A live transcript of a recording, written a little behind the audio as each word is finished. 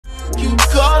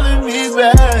calling me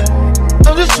back.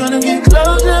 I'm just trying to get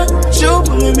closer. You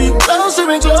pulling me closer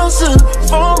and closer.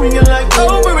 Phone ringing like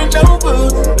over and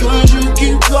over. Cause you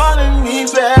keep calling me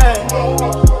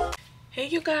back. Hey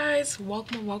you guys,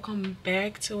 welcome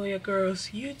back to your girl's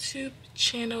YouTube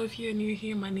channel. If you're new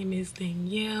here, my name is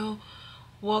Danielle.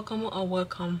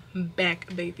 Welcome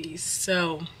back, babies.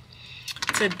 So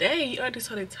today, you already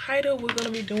saw the title, we're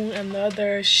gonna be doing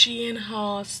another SHEIN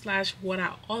haul slash what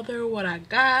I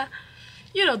got.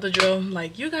 You know the drill.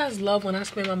 Like, you guys love when I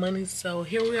spend my money, so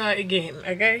here we are again.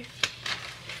 Okay,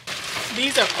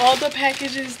 these are all the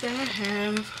packages that I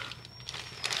have.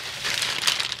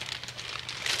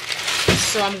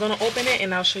 So I'm gonna open it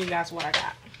and I'll show you guys what I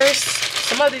got. First,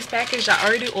 some of these packages I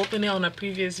already opened it on a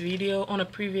previous video, on a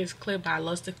previous clip, but I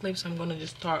lost the clip, so I'm gonna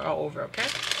just start all over. Okay,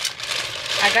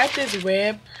 I got this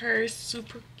red purse,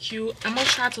 super cute. I'm gonna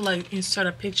try to like insert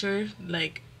a picture,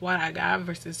 like what I got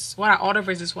versus what I ordered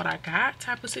versus what I got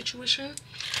type of situation.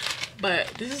 But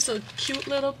this is a cute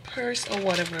little purse or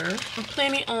whatever. I'm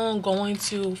planning on going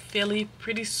to Philly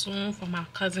pretty soon for my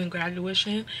cousin's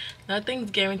graduation.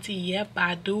 Nothing's guaranteed yet, but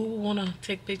I do want to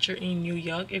take picture in New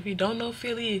York. If you don't know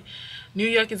Philly, New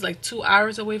York is like 2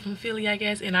 hours away from Philly, I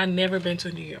guess. And I've never been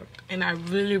to New York. And I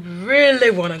really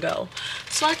want to go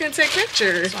so I can take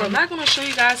pictures. So I'm not going to show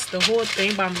you guys the whole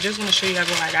thing, but I'm just going to show you guys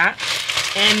what I got.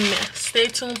 And stay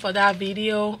tuned for that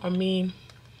video of me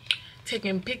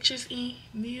taking pictures in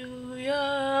New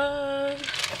York.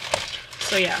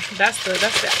 So yeah, that's the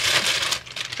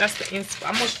inspo.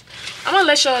 I'm gonna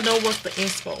let y'all know what's the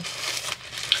inspo.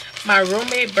 My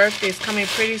roommate birthday is coming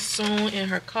pretty soon, and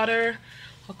her color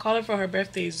for her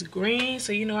birthday is green,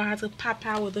 so you know I have to pop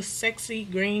out with a sexy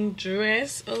green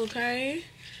dress. Okay,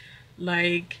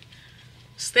 like,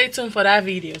 stay tuned for that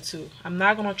video too. I'm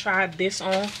not gonna try this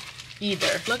on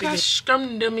either. Look how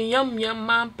scrum me yum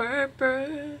my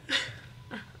purpose.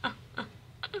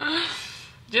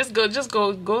 Just go to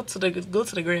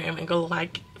the gram and go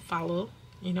like, follow,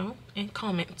 you know, and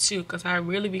comment too, because I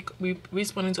really be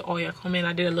responding to all your comment.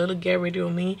 I did a little get ready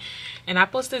with me, and I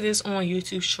posted this on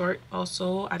YouTube short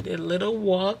also. I did a little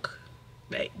walk,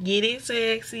 like, get it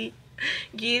sexy.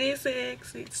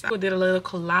 So I did a little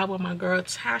collab with my girl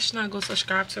Tashna. Go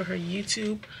subscribe to her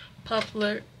YouTube,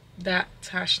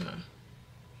 popular.tashna.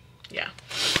 Yeah,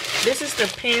 this is the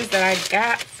pins that I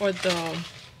got for the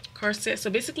corset. So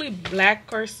basically black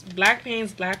pants,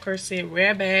 black corset,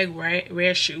 red bag,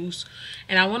 red shoes,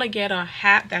 and I want to get a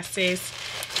hat that says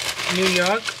New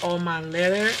York on my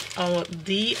leather or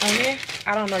D on it.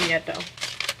 I don't know yet though.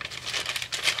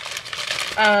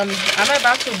 I'm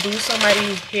about to do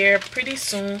somebody's hair pretty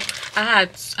soon. I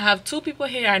have 2 people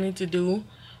here I need to do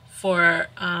for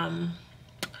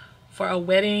a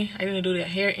wedding. I didn't do their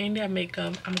hair and their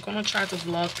makeup. I'm gonna try to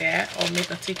vlog that or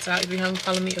make a TikTok. If you haven't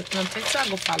followed me on TikTok,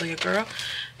 go follow your girl.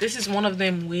 This is one of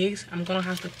them wigs. I'm gonna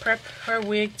have to prep her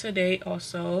wig today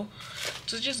also,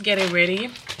 so just get it ready.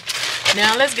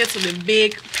 Now let's get to the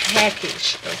big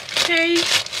package. Okay,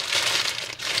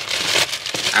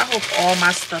 I hope all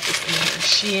my stuff is in here.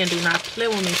 SHEIN do not play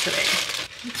with me today.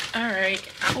 All right,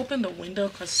 I opened the window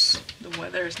because the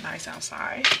weather is nice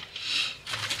outside.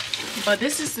 But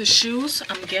this is the shoes,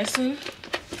 I'm guessing.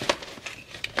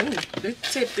 Ooh,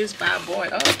 let's tip this bad boy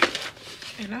up.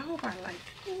 And I hope I like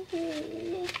it.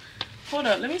 Ooh. Hold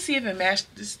up, let me see if it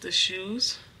matches the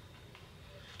shoes.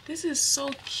 This is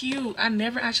so cute. I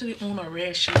never actually owned a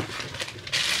red shoe.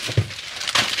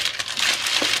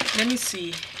 Let me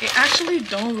see. It actually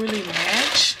don't really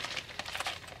match.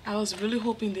 I was really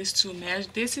hoping this to match.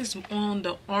 This is on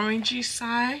the orangey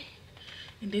side,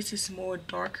 and this is more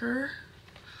darker.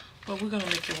 But we're gonna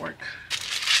make it work.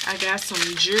 I got some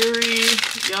jewelry.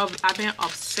 Y'all, I've been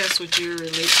obsessed with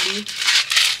jewelry lately.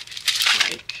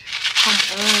 Like, come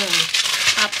on,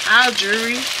 pop out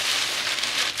jewelry.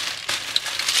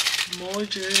 More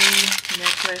jewelry,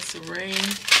 necklace, ring.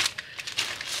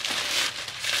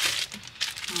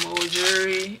 More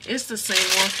jewelry. It's the same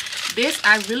one. This,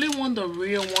 I really want the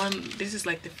real one. This is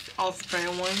like the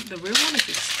off-brand one. The real one is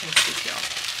expensive, y'all.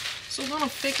 So we're gonna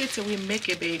fake it till we make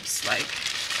it, babes. Like,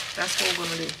 that's what we're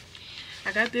gonna do.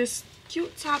 I got this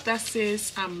cute top that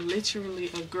says I'm literally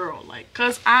a girl, like,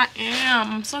 cause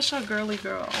I'm such a girly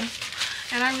girl,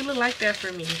 and I really like that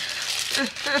for me.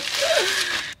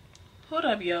 Hold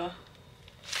up, y'all.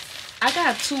 I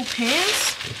got 2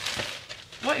 pants.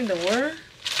 What in the world?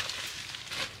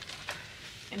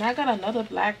 And I got another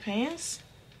black pants.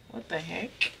 What the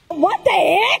heck? What the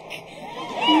heck?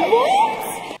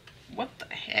 What the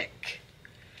heck?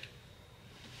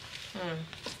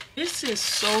 This is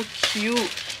so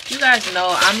cute. You guys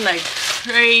know I'm like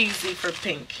crazy for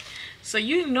pink, so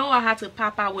you know I had to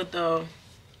pop out with the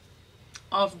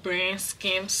off-brand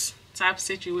skims type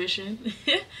situation.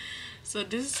 So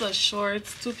this is a short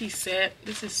 2-piece set.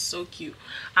 This is so cute.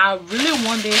 I really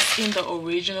want this in the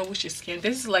original, which is Skims.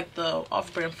 This is like the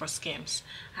off-brand for Skims.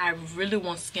 I really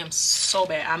want Skims so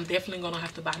bad. I'm definitely gonna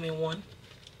have to buy me one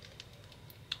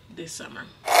this summer.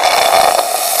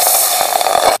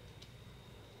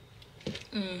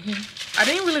 I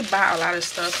didn't really buy a lot of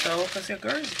stuff though, because your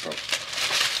girl is broke.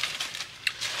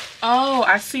 Oh,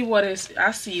 I see what is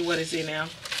in now.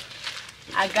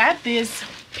 I got this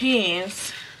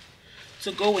pins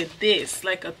to go with this,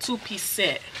 like a 2-piece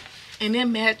set, and it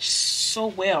matched so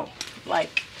well.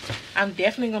 Like, I'm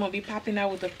definitely gonna be popping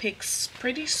out with the pics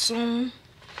pretty soon.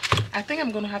 I think I'm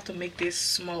gonna have to make this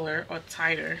smaller or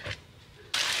tighter.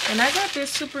 And I got this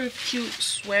super cute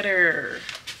sweater.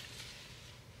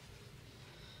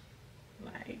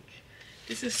 Like,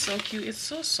 this is so cute. It's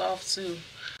so soft too.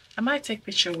 I might take a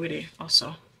picture with it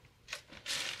also.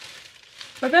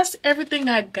 But that's everything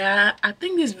I got. I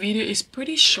think this video is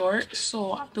pretty short,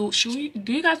 so do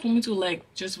you guys want me to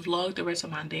like just vlog the rest of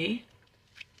my day?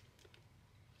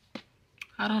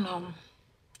 I don't know,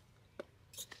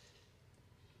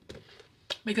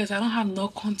 because I don't have no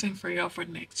content for y'all for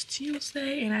next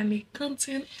Tuesday, and I need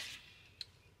content.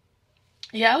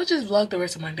 Yeah, I would just vlog the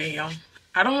rest of my day, y'all.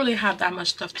 I don't really have that much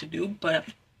stuff to do, but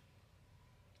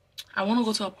I want to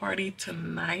go to a party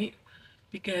tonight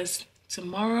because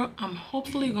tomorrow I'm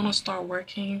hopefully gonna start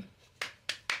working.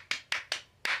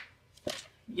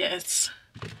 Yes.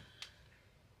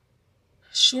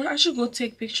 Sure, I should go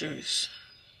take pictures.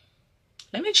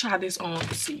 Let me try this on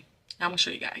and see. I'm gonna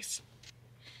show you guys.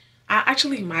 I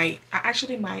actually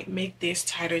might make this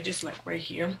tighter, just like right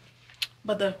here.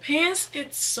 But the pants,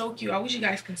 it's so cute. I wish you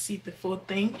guys can see the full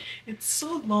thing. It's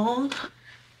so long,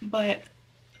 but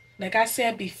like I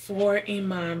said before in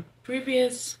my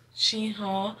previous SHEIN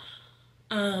haul,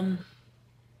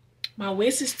 my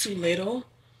waist is too little,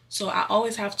 so I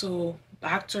always have to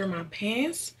back turn my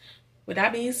pants. With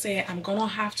that being said, I'm gonna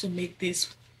have to make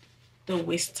the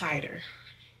waist tighter.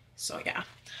 So yeah,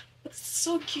 it's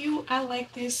so cute. I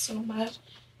like this so much,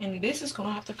 and this is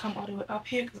gonna have to come all the way up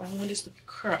here because I want this to be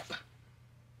cropped.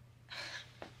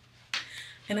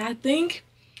 And I think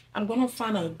I'm gonna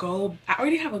find a gold. I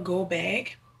already have a gold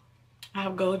bag. I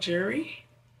have gold jewelry.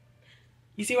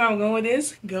 You see where I'm going with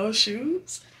this? Gold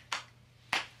shoes.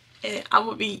 And I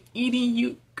will be eating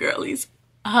you girlies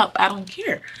up. I don't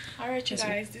care. Alright, you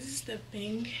guys, this is the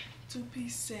pink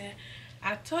 2-piece set.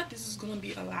 I thought this was gonna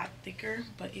be a lot thicker,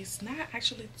 but it's not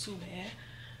actually too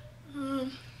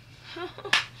bad.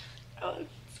 Oh, it's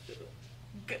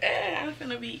good. I'm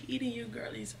gonna be eating you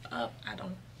girlies up. I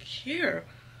don't care.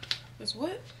 Cause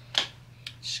what?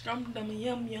 Scrum dum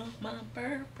yum yum my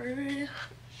bird.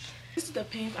 This is the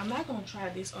pants. I'm not gonna try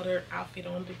this other outfit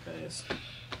on because,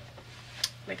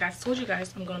 like I told you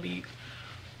guys, I'm gonna be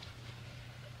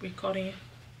recording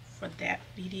for that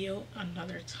video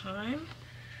another time.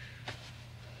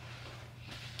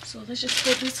 So let's just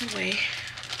put this away,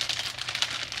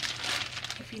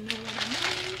 if you know what I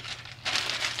mean.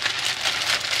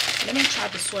 Let me try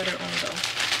the sweater on though.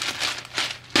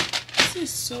 This is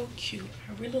so cute.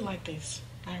 I really like this.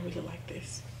 I really like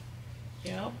this.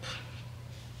 Yep.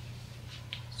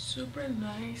 Super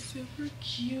nice, super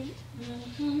cute.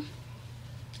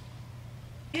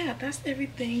 Yeah, that's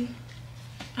everything.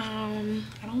 I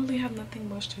don't really have nothing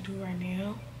much to do right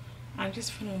now. I'm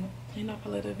just gonna clean up a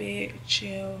little bit,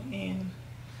 chill, and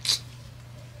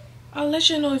I'll let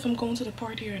you know if I'm going to the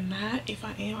party or not. If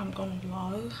I am, I'm gonna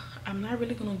vlog. I'm not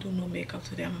really gonna do no makeup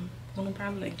today. I'm gonna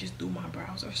probably like just do my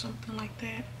brows or something like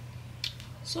that.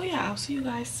 So yeah, I'll see you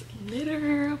guys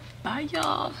later. Bye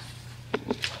y'all.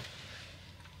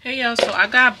 Hey y'all, so I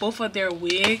got both of their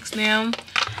wigs now.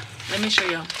 Let me show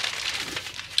y'all.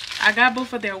 I got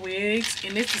both of their wigs,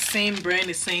 and it's the same brand,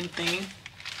 the same thing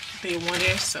they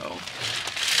wanted, so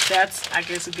that's, I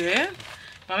guess, good.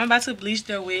 But I'm about to bleach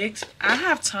their wigs. I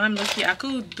have time. Lucky, I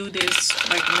could do this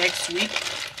like next week,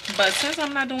 but since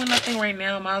I'm not doing nothing right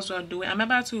now, I might as well do it. I'm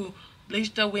about to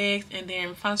bleach the wigs and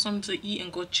then find something to eat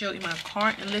and go chill in my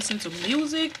car and listen to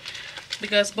music,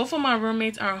 because both of my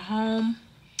roommates are home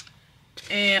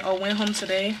or went home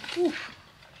today. Whew.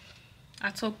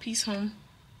 I took Peace home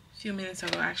a few minutes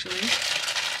ago actually.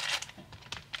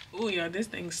 Oh yeah, this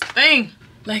thing stinks.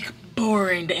 Like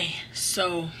boring day.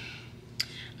 So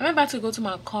I'm about to go to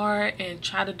my car and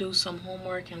try to do some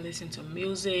homework and listen to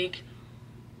music.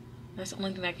 That's the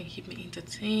only thing that can keep me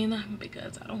entertained,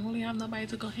 because I don't really have nobody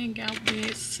to go hang out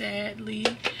with, sadly.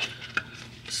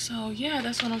 So yeah,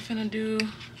 that's what I'm finna do.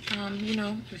 You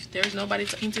know, if there's nobody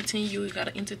to entertain you, you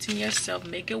gotta entertain yourself.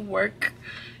 Make it work.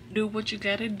 Do what you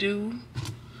gotta do.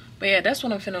 But yeah, that's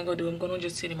what I'm finna go do. I'm gonna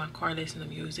just sit in my car listening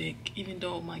to music, even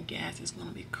though my gas is gonna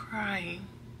be crying.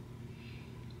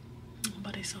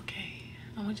 But it's okay.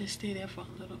 I'm gonna just stay there for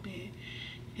a little bit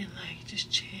and like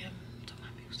just jam to my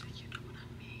music, you know what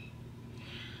I mean?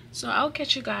 So I'll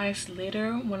catch you guys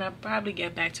later when I probably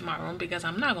get back to my room, because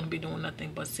I'm not gonna be doing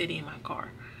nothing but sitting in my car.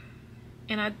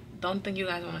 And I don't think you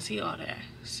guys wanna see all that.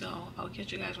 So I'll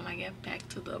catch you guys when I get back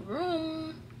to the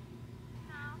room.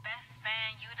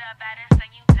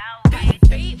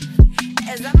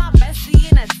 Is that my bestie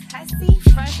in a testy?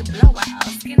 Fresh blowout,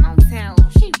 skin on town,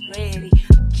 she ready.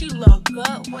 She look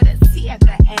good with a T at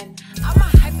the end. I'm a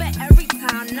hyper every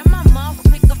time, now my mom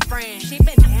pick a friend. She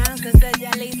been down since the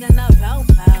jellies and the bell.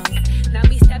 Now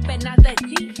me stepping out the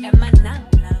Jeep and my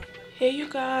number. Hey you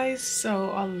guys,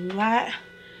 so a lot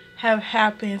have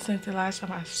happened since the last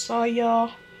time I saw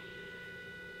y'all.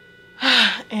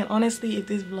 And honestly, if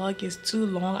this vlog is too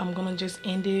long, I'm gonna just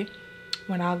end it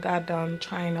when I got done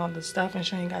trying all the stuff and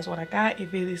showing you guys what I got.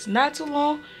 If it is not too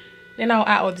long, then I'll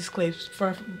add all these clips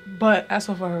but as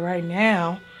of right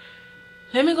now,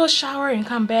 let me go shower and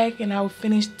come back, and I will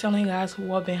finish telling you guys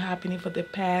what been happening for the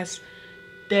past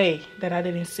day that I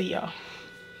didn't see y'all,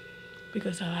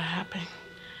 because a lot happened.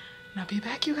 And I'll be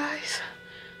back, you guys.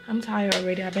 I'm tired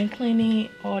already. I've been cleaning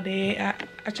all day. I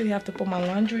actually have to put my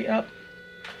laundry up,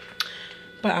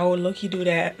 but I will look you do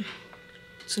that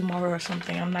tomorrow or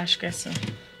something. I'm not stressing,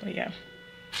 but yeah.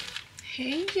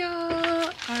 Hey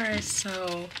y'all. Alright,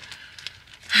 so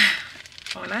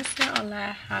when I said a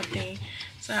lot happened,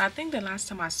 so I think the last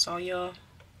time I saw y'all,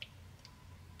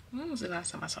 when was the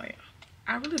last time I saw y'all?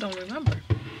 I really don't remember.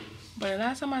 But the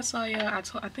last time I saw y'all,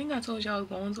 I think I told y'all I was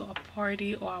going to a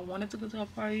party, or I wanted to go to a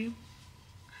party,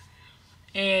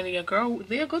 and your girl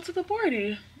did go to the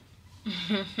party.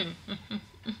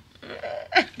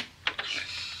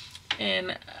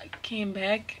 And I came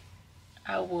back,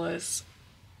 I was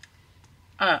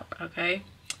up, okay?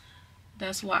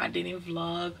 That's why I didn't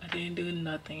vlog, I didn't do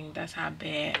nothing. That's how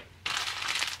bad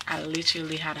I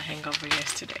literally had a hangover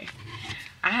yesterday.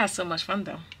 I had so much fun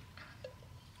though.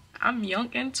 I'm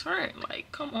young and turned,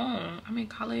 like come on. I'm in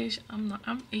college,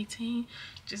 I'm 18,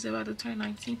 just about to turn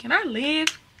 19. Can I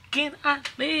live? Can I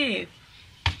live?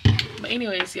 But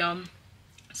anyways, y'all,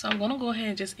 so I'm gonna go ahead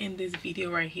and just end this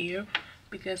video right here,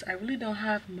 because I really don't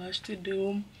have much to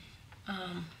do.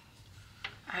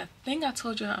 I think I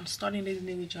told you I'm starting this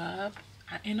new job.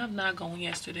 I ended up not going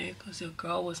yesterday because the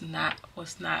girl was not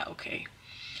okay.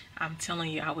 I'm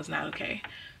telling you, I was not okay.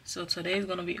 So today is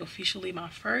gonna be officially my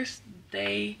first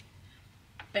day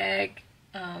back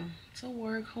to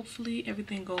work. Hopefully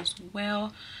everything goes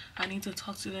well. I need to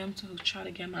talk to them to try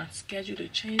to get my schedule to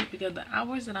change, because the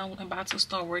hours that I'm about to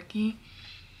start working,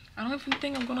 I don't even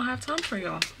think I'm gonna have time for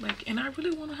y'all. Like, and I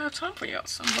really want to have time for y'all,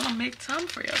 so I'm gonna make time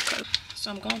for y'all.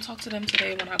 So I'm gonna talk to them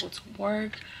today when I go to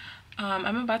work.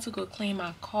 I'm about to go clean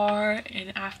my car,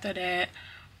 and after that,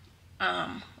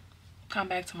 come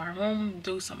back to my room,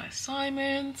 do some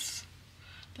assignments.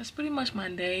 That's pretty much my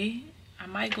day. I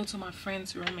might go to my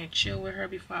friend's room and chill with her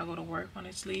before I go to work,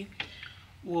 honestly.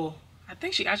 Well, I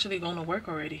think she actually going to work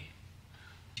already.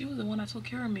 She was the one that took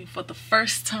care of me for the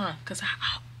first time, because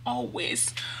I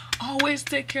always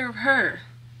take care of her.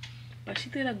 But she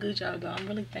did a good job though. I'm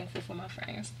really thankful for my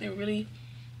friends. They really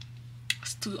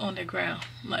stood on the ground,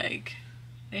 like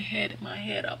they had my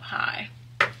head up high.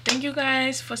 Thank you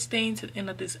guys for staying to the end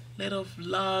of this little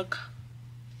vlog,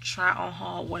 try on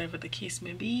haul, whatever the case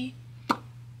may be.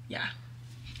 Yeah,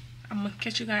 I'm gonna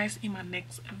catch you guys in my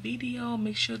next video.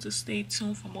 Make sure to stay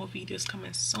tuned for more videos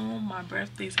coming soon. My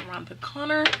birthday's around the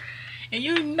corner, and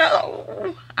you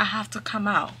know I have to come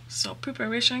out, so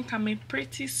preparation coming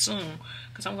pretty soon,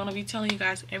 because I'm gonna be telling you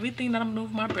guys everything that I'm doing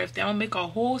for my birthday. I'm gonna make a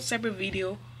whole separate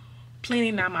video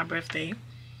planning out my birthday,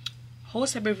 whole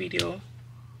separate video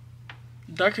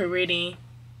decorating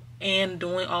and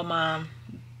doing all my,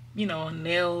 you know,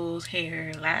 nails,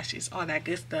 hair, lashes, all that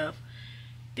good stuff.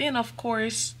 Then of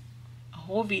course a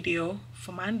whole video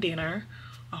for my dinner,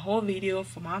 a whole video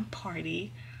for my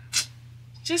party.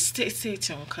 Just stay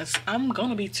tuned, because I'm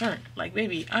gonna be turned. Like,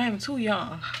 baby, I am too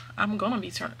young. I'm gonna be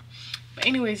turned. But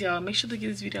anyways, y'all, make sure to give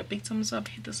this video a big thumbs up,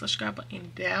 hit the subscribe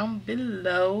button down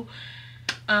below.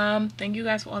 Thank you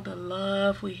guys for all the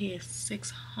love. We hit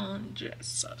 600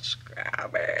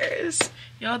 subscribers.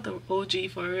 Y'all the OG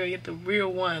for real. You're the real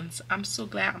ones. I'm so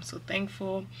glad. I'm so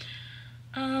thankful.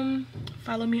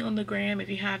 Follow me on the gram if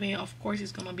you haven't. Of course,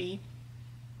 it's gonna be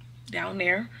down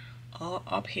there or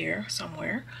up here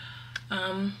somewhere.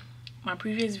 My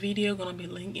previous video gonna be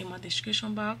linked in my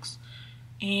description box,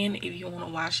 and if you want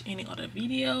to watch any other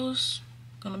videos,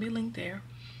 gonna be linked there.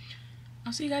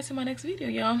 I'll see you guys in my next video,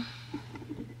 y'all.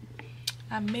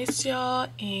 I miss y'all,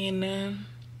 and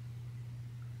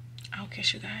I'll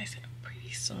catch you guys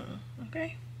pretty soon.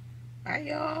 Okay, bye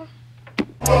y'all.